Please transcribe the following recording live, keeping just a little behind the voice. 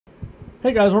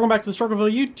Hey guys, welcome back to the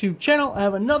Struggleville YouTube channel. I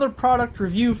have another product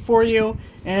review for you,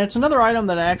 and it's another item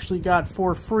that I actually got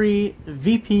for free.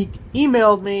 VEEPEAK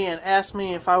emailed me and asked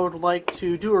me if I would like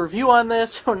to do a review on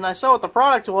this. When I saw what the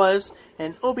product was,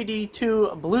 an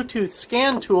OBD2 Bluetooth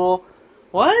scan tool.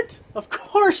 What? Of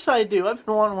course I do. I've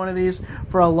been wanting one of these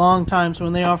for a long time, so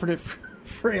when they offered it for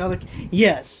free, I was like,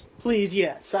 yes, please,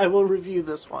 yes, I will review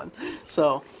this one.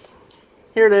 So,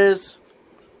 here it is.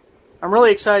 I'm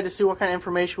really excited to see what kind of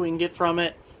information we can get from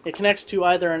it. It connects to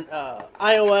either an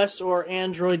iOS or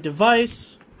Android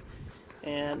device,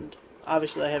 and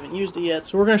obviously I haven't used it yet.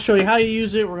 So we're going to show you how you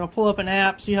use it. We're going to pull up an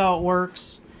app, see how it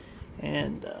works,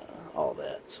 and all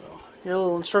that. So here's a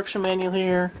little instruction manual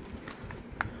here.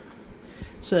 It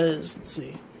says, let's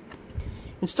see,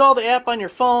 install the app on your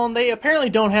phone. They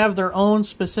apparently don't have their own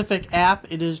specific app.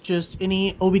 It is just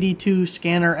any OBD2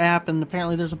 scanner app, and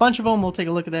apparently there's a bunch of them. We'll take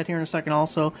a look at that here in a second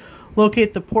also.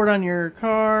 Locate the port on your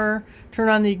car, turn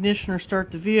on the ignition or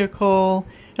start the vehicle.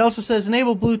 It also says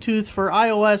enable Bluetooth for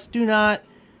iOS, do not,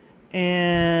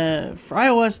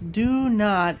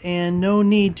 and no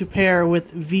need to pair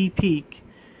with VEEPEAK.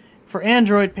 For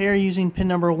Android, pair using pin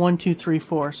number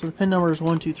 1234. So the pin number is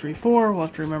 1234. We'll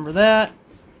have to remember that.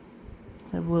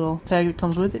 I have a little tag that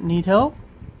comes with it. Need help?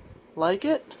 Like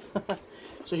it?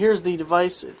 So here's the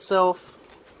device itself.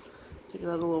 Take it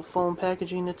out of the little foam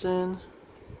packaging it's in.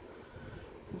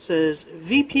 It says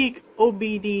VEEPEAK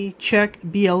OBD check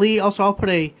BLE. Also, I'll put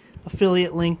a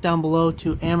affiliate link down below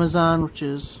to Amazon, which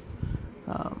is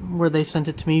where they sent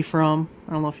it to me from.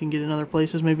 I don't know if you can get it in other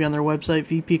places, maybe on their website,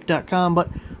 VEEPEAK.com, but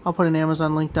I'll put an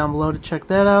Amazon link down below to check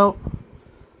that out.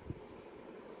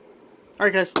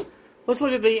 Alright guys, let's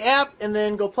look at the app and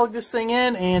then go plug this thing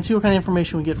in and see what kind of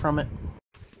information we get from it.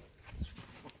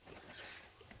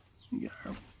 We got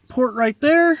our port right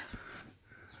there.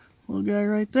 Little guy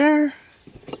right there.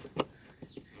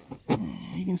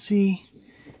 You can see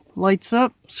lights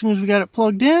up as soon as we got it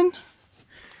plugged in.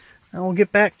 And we'll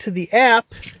get back to the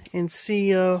app and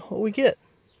see what we get.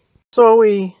 So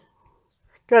we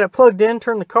got it plugged in,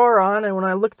 turned the car on, and when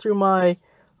I look through my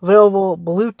available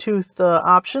Bluetooth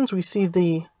options, we see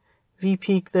the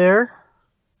VEEPEAK there.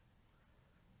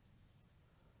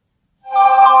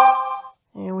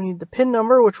 And we need the pin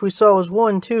number, which we saw was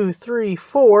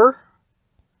 1234.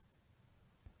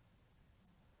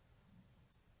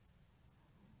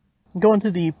 Going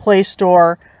through the Play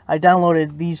Store, I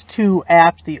downloaded these two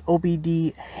apps, the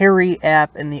OBD Harry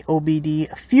app and the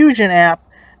OBD Fusion app.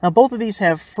 Now both of these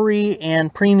have free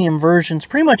and premium versions.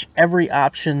 Pretty much every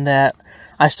option that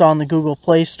I saw in the Google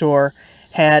Play Store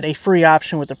had a free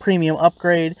option with a premium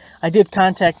upgrade. I did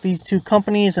contact these two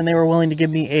companies and they were willing to give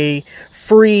me a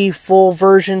free full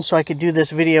version so I could do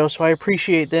this video, so I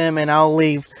appreciate them, and I'll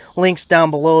leave links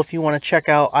down below if you want to check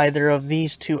out either of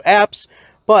these two apps.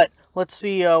 But let's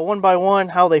see one by one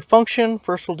how they function.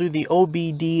 First we'll do the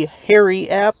OBD Harry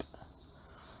app.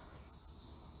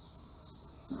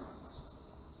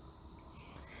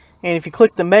 And if you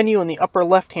click the menu in the upper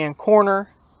left hand corner,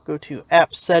 go to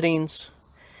App Settings.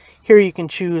 Here you can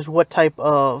choose what type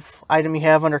of item you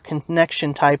have under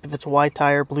connection type, if it's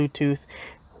Wi-Fi or Bluetooth.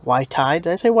 Wi-Fi,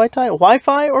 did I say Wi-Fi?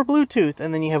 Wi-Fi or Bluetooth.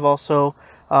 And then you have also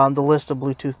the list of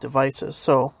Bluetooth devices.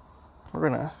 So we're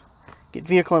going to get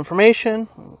vehicle information.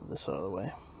 Move this out of the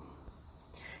way.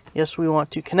 Yes, we want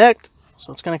to connect.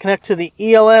 So it's going to connect to the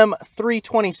ELM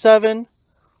 327,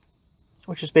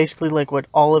 which is basically like what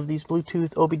all of these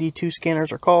Bluetooth OBD2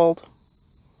 scanners are called.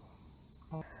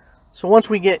 So once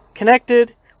we get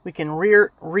connected, we can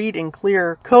read and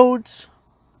clear codes.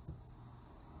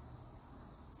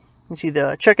 You see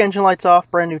the check engine lights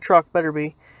off, brand new truck, better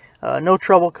be. No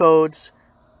trouble codes.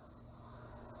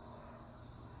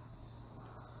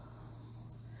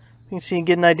 You can see and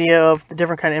get an idea of the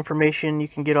different kind of information you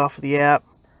can get off of the app.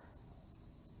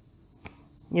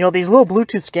 You know, these little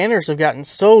Bluetooth scanners have gotten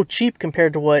so cheap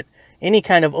compared to what any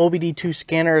kind of OBD2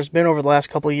 scanner has been over the last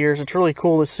couple of years. It's really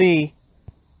cool to see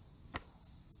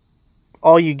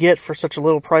all you get for such a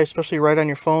little price, especially right on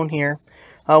your phone here.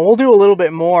 We'll do a little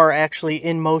bit more actually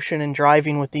in motion and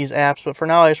driving with these apps, but for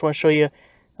now I just want to show you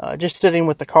just sitting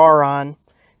with the car on.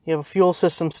 You have a fuel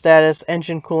system status,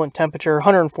 engine coolant temperature,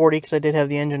 140 because I did have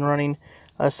the engine running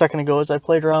a second ago as I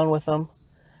played around with them.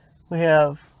 We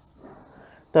have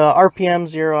the RPM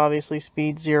 0, obviously,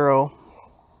 speed 0.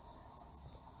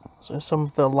 So some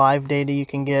of the live data you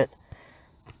can get.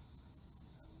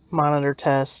 Monitor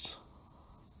test.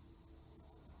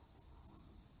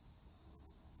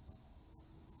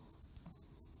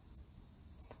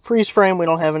 Freeze frame, we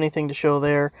don't have anything to show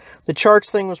there. The charts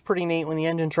thing was pretty neat when the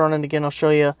engine's running. Again, I'll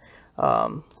show you.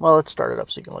 Well, let's start it up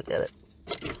so you can look at it.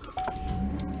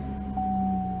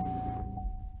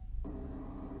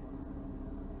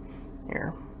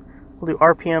 Here, we'll do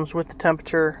RPMs with the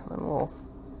temperature, and then we'll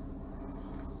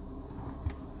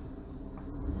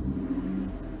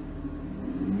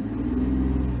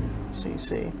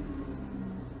see.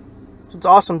 So it's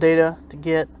awesome data to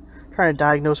get trying to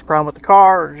diagnose a problem with the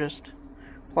car or just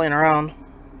playing around.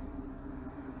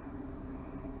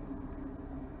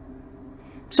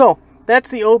 So that's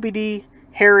the OBD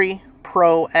Harry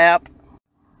Pro app.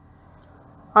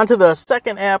 Onto the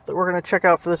second app that we're going to check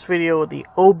out for this video, the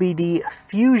OBD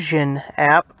Fusion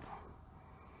app.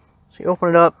 So you open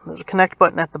it up, there's a connect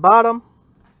button at the bottom.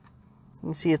 You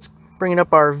can see it's bringing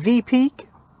up our VEEPEAK.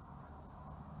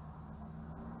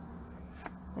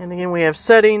 And again, we have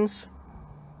settings.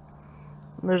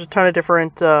 And there's a ton of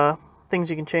different things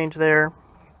you can change there.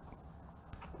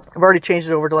 I've already changed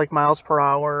it over to like miles per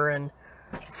hour and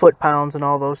foot-pounds and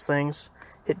all those things.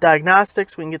 Hit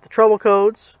diagnostics, we can get the trouble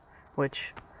codes,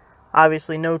 which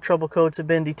obviously no trouble codes have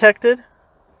been detected,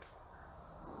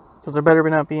 because there better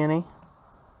not be any.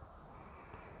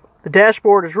 The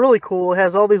dashboard is really cool. It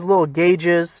has all these little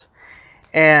gauges,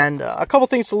 and a couple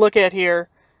things to look at here.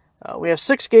 We have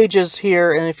 6 gauges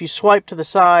here, and if you swipe to the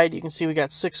side, you can see we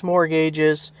got 6 more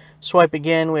gauges. Swipe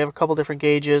again, we have a couple different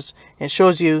gauges, and it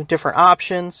shows you different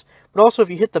options. But also, if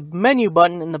you hit the menu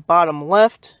button in the bottom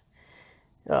left,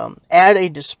 add a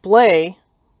display,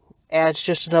 adds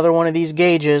just another one of these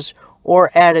gauges,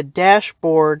 or add a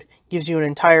dashboard, gives you an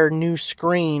entire new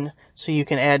screen so you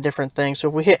can add different things. So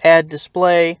if we hit add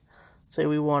display, say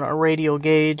we want a radial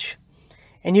gauge,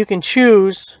 and you can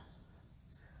choose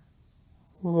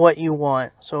what you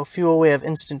want. So fuel, we have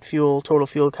instant fuel, total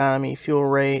fuel economy, fuel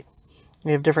rate.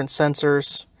 We have different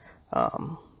sensors.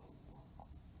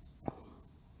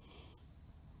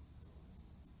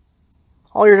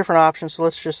 All your different options. So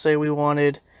let's just say we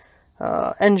wanted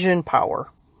engine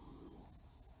power.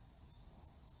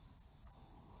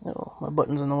 Oh, my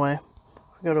button's in the way.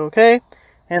 Go to OK,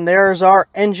 and there's our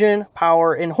engine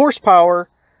power in horsepower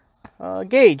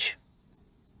gauge.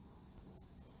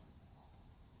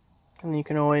 And you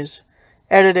can always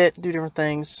edit it, do different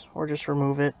things, or just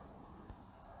remove it.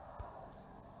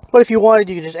 But if you wanted,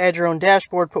 you could just add your own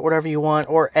dashboard, put whatever you want,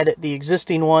 or edit the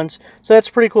existing ones. So that's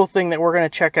a pretty cool thing that we're going to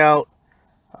check out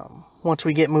once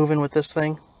we get moving with this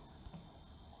thing.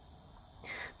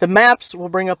 The maps will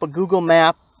bring up a Google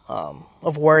map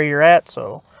of where you're at,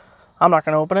 so I'm not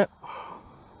going to open it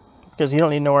because you don't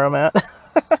need to know where I'm at.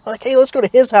 Like, hey, let's go to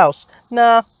his house.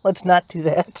 Nah, let's not do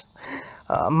that.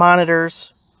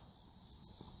 Monitors.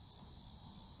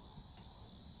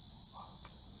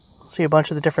 See a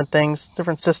bunch of the different things,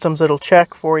 different systems it'll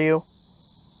check for you.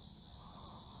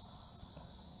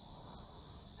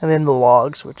 And then the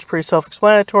logs, which is pretty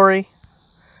self-explanatory.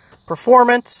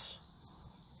 Performance.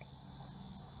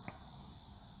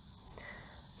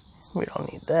 We don't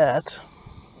need that.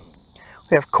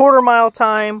 We have quarter mile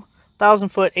time, 1,000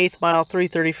 foot, eighth mile,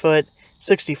 330 foot,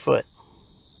 60 foot.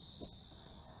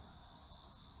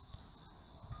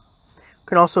 We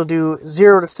can also do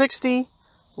 0 to 60,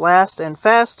 last and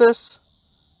fastest.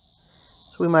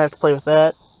 So we might have to play with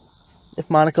that if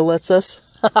Monica lets us.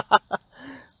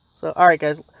 So, alright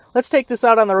guys, let's take this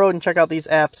out on the road and check out these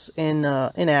apps in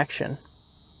action.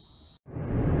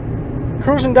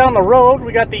 Cruising down the road,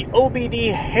 we got the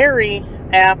OBD Harry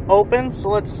app open, so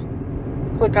let's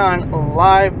click on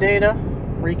live data,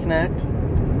 reconnect.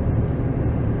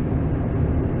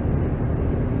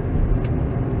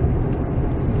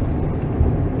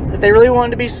 If they really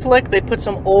wanted to be slick, they'd put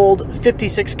some old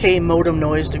 56K modem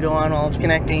noise to go on while it's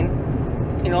connecting.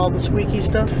 You know, all the squeaky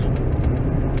stuff.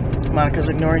 Monica's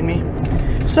ignoring me.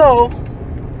 So,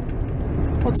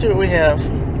 let's see what we have.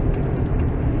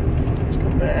 Let's go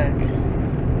back.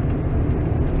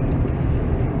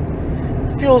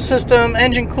 Fuel system,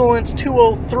 engine coolant's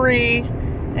 203,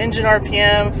 engine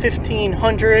RPM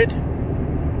 1500,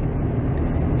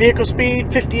 vehicle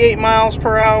speed 58 miles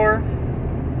per hour,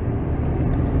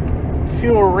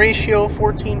 fuel ratio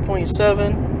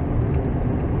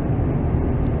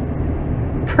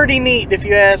 14.7. Pretty neat if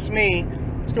you ask me.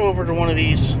 Let's go over to one of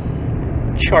these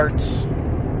charts.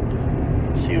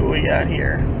 Let's see what we got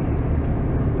here.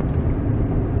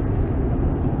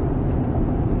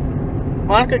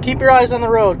 Monica, keep your eyes on the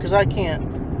road, because I can't.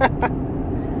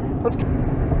 Let's go.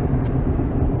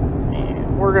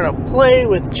 And we're going to play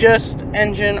with just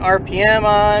engine RPM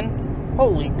on.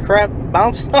 Holy crap,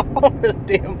 bouncing all over the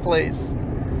damn place.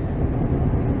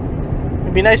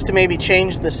 It'd be nice to maybe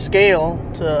change the scale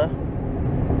to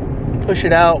push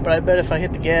it out, but I bet if I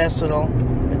hit the gas, it'll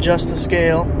adjust the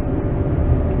scale.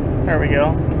 There we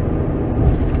go.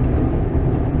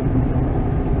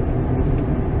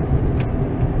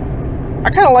 I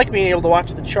kind of like being able to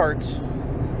watch the charts.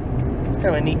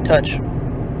 Kind of a neat touch.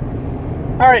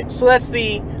 Alright, so that's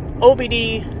the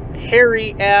OBD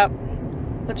Harry app.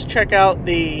 Let's check out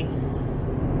the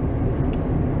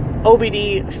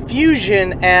OBD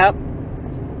Fusion app.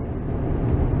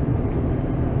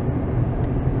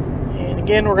 And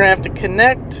again, we're going to have to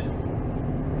connect.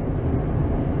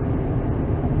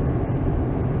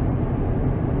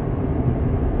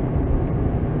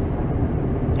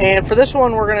 And for this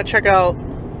one, we're going to check out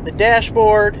the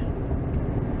dashboard.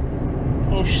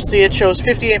 You should see it shows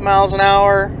 58 miles an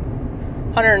hour,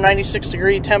 196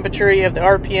 degree temperature. You have the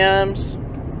RPMs.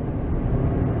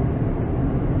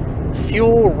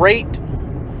 Fuel rate.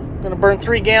 Going to burn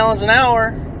 3 gallons an hour.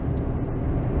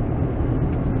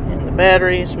 And the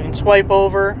battery, so we can swipe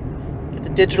over. Get the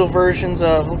digital versions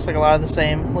of, looks like a lot of the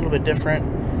same, a little bit different.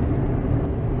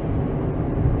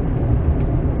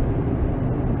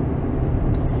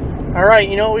 Alright,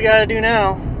 you know what we gotta do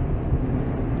now.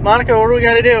 Monica, what do we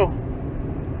gotta do?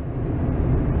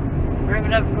 Rev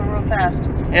it up and go real fast.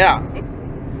 Yeah.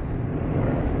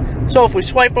 So if we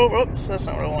swipe over, oops, that's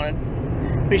not what I wanted.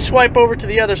 If we swipe over to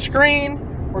the other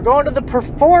screen, we're going to the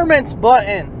performance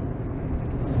button.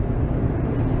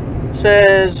 It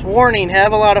says, warning,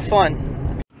 have a lot of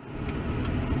fun.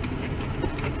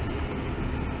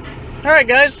 Alright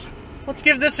guys, let's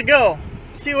give this a go.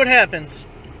 See what happens.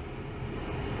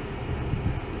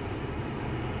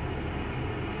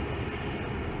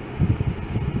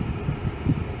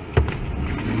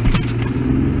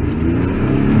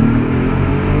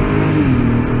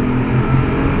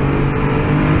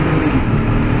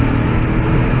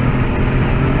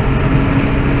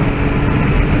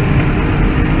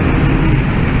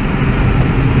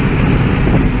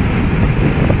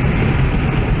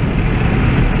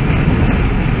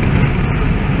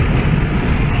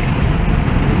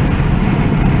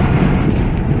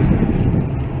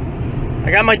 I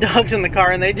got my dogs in the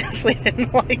car and they definitely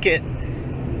didn't like it.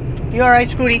 You alright,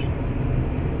 Scooty?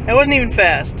 That wasn't even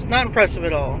fast. Not impressive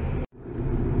at all.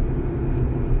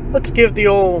 Let's give the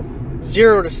old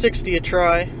 0 to 60 a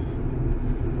try.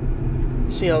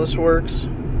 See how this works.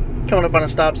 Coming up on a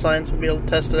stop sign, so we'll be able to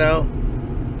test it out.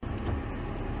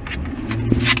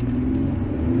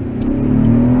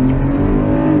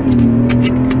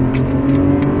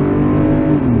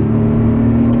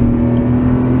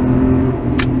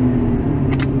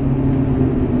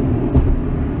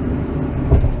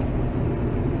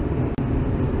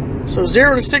 So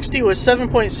 0 to 60 was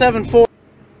 7.74.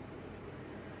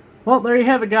 Well, there you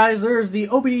have it, guys. There's the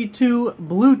OBD2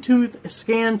 Bluetooth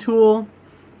scan tool.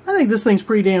 I think this thing's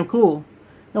pretty damn cool.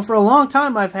 Now, for a long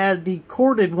time, I've had the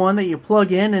corded one that you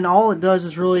plug in, and all it does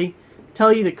is really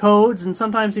tell you the codes. And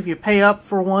sometimes if you pay up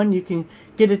for one, you can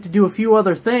get it to do a few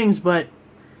other things. But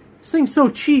this thing's so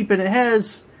cheap, and it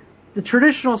has the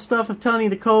traditional stuff of telling you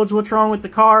the codes, what's wrong with the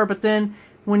car, but then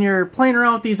when you're playing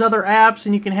around with these other apps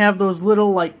and you can have those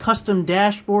little like custom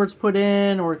dashboards put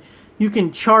in, or you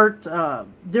can chart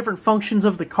different functions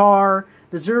of the car,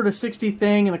 the 0 to 60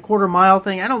 thing and the quarter mile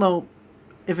thing. I don't know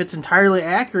if it's entirely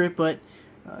accurate, but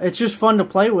it's just fun to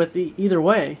play with either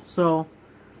way. So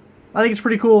I think it's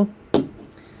pretty cool.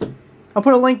 I'll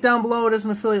put a link down below. It is an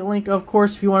affiliate link, of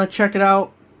course, if you want to check it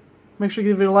out. Make sure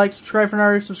you give it a like, subscribe if you're not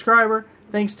already a subscriber.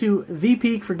 Thanks to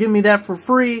VEEPEAK for giving me that for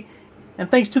free. And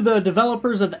thanks to the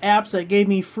developers of the apps that gave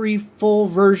me free full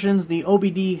versions, the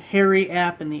OBD Harry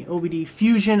app and the OBD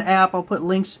Fusion app. I'll put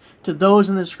links to those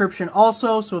in the description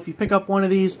also. So if you pick up one of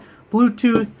these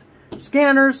Bluetooth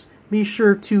scanners, be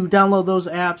sure to download those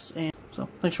apps. And so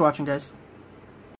thanks for watching, guys.